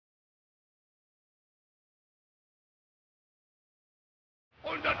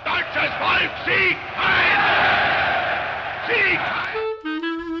der deutsches Volk Sieg heil! Sieg heil!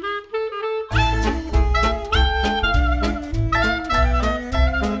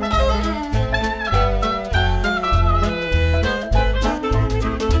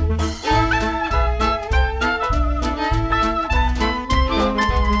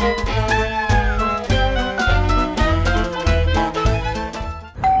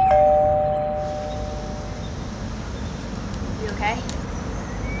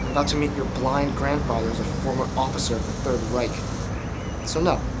 About to meet your blind grandfather as a former officer of the Third Reich. So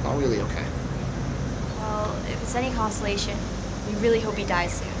no, not really okay. Well, if it's any consolation, we really hope he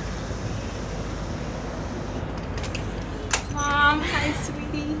dies soon. Mom, hi,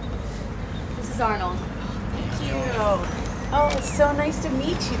 sweetie. This is Arnold. Thank you. Oh, it's so nice to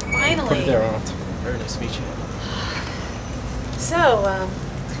meet you, finally. Put it there, Aunt. Very nice to meet you. So,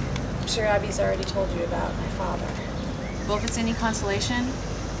 I'm sure Abby's already told you about my father. Well, if it's any consolation,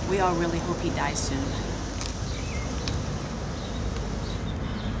 we all really hope he dies soon.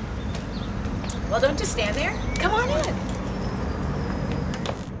 Well, don't just stand there. Come on in.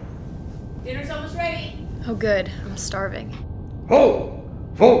 Dinner's almost ready. Oh good, I'm starving. Oh,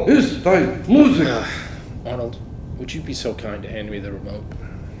 wo ist dein Musik? Arnold, would you be so kind to hand me the remote?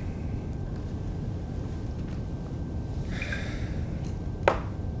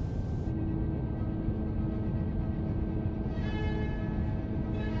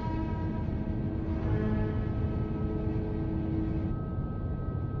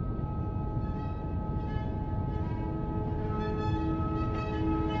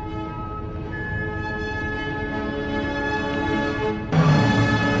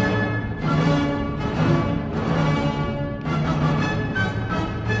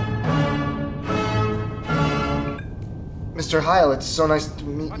 Mr. Heil, it's so nice to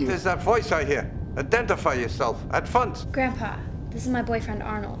meet you. What is that voice I hear? Identify yourself, at once. Grandpa, this is my boyfriend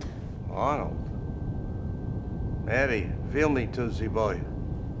Arnold. Arnold. Mary, feel me to the boy.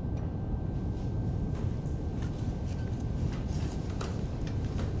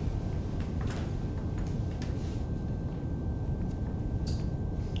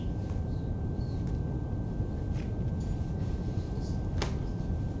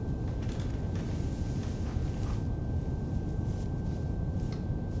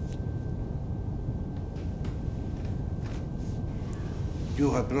 You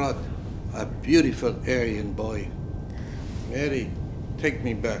have brought a beautiful Aryan boy. Mary, take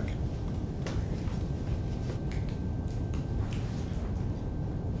me back.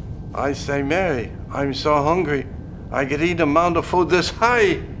 I say, Mary, I'm so hungry. I could eat a mound of food this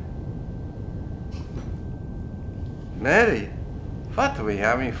high. Mary, what are we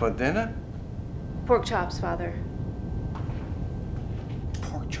having for dinner? Pork chops, Father.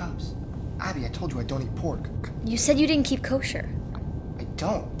 Pork chops. Abby, I told you I don't eat pork. You said you didn't keep kosher. I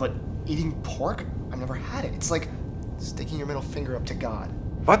don't, but eating pork? I've never had it. It's like sticking your middle finger up to God.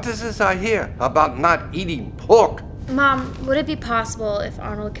 What is this I hear about not eating pork? Mom, would it be possible if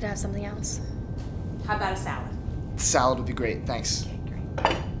Arnold could have something else? How about a salad? Salad would be great, thanks.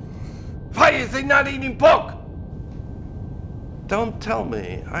 Why is he not eating pork? Don't tell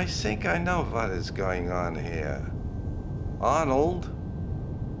me. I think I know what is going on here. Arnold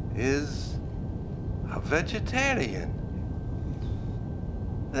is a vegetarian.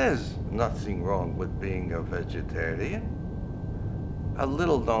 There's nothing wrong with being a vegetarian. A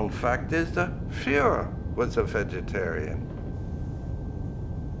little known fact is the Fuhrer was a vegetarian.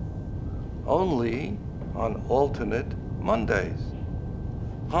 Only on alternate Mondays.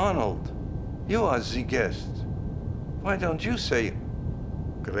 Arnold, you are the guest. Why don't you say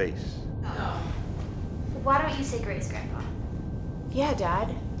grace? Why don't you say grace, Grandpa? Yeah,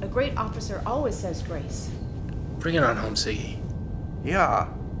 Dad. A great officer always says grace. Bring it on home, Siggy. Yeah,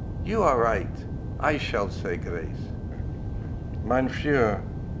 you are right. I shall say grace. Mein Führer,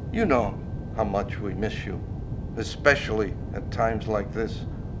 you know how much we miss you, especially at times like this,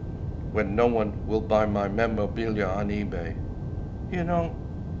 when no one will buy my memorabilia on eBay. You know,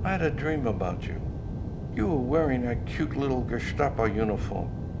 I had a dream about you. You were wearing a cute little Gestapo uniform.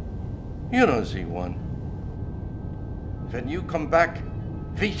 You know the one. When you come back,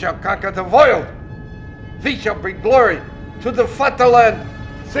 we shall conquer the world. We shall bring glory to the Vaterland.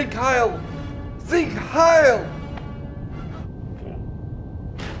 Sieg Heil! Sieg Heil!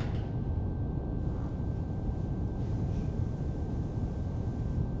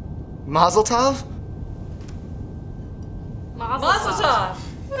 Mazel tov? Mazel tov!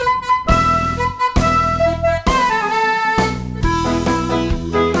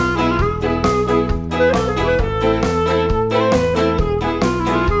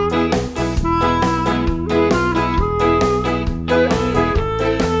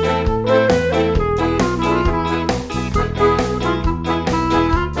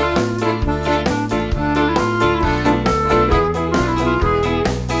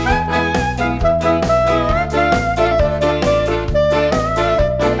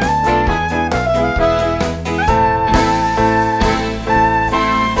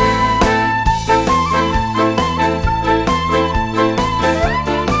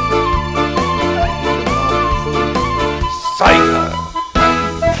 Psych!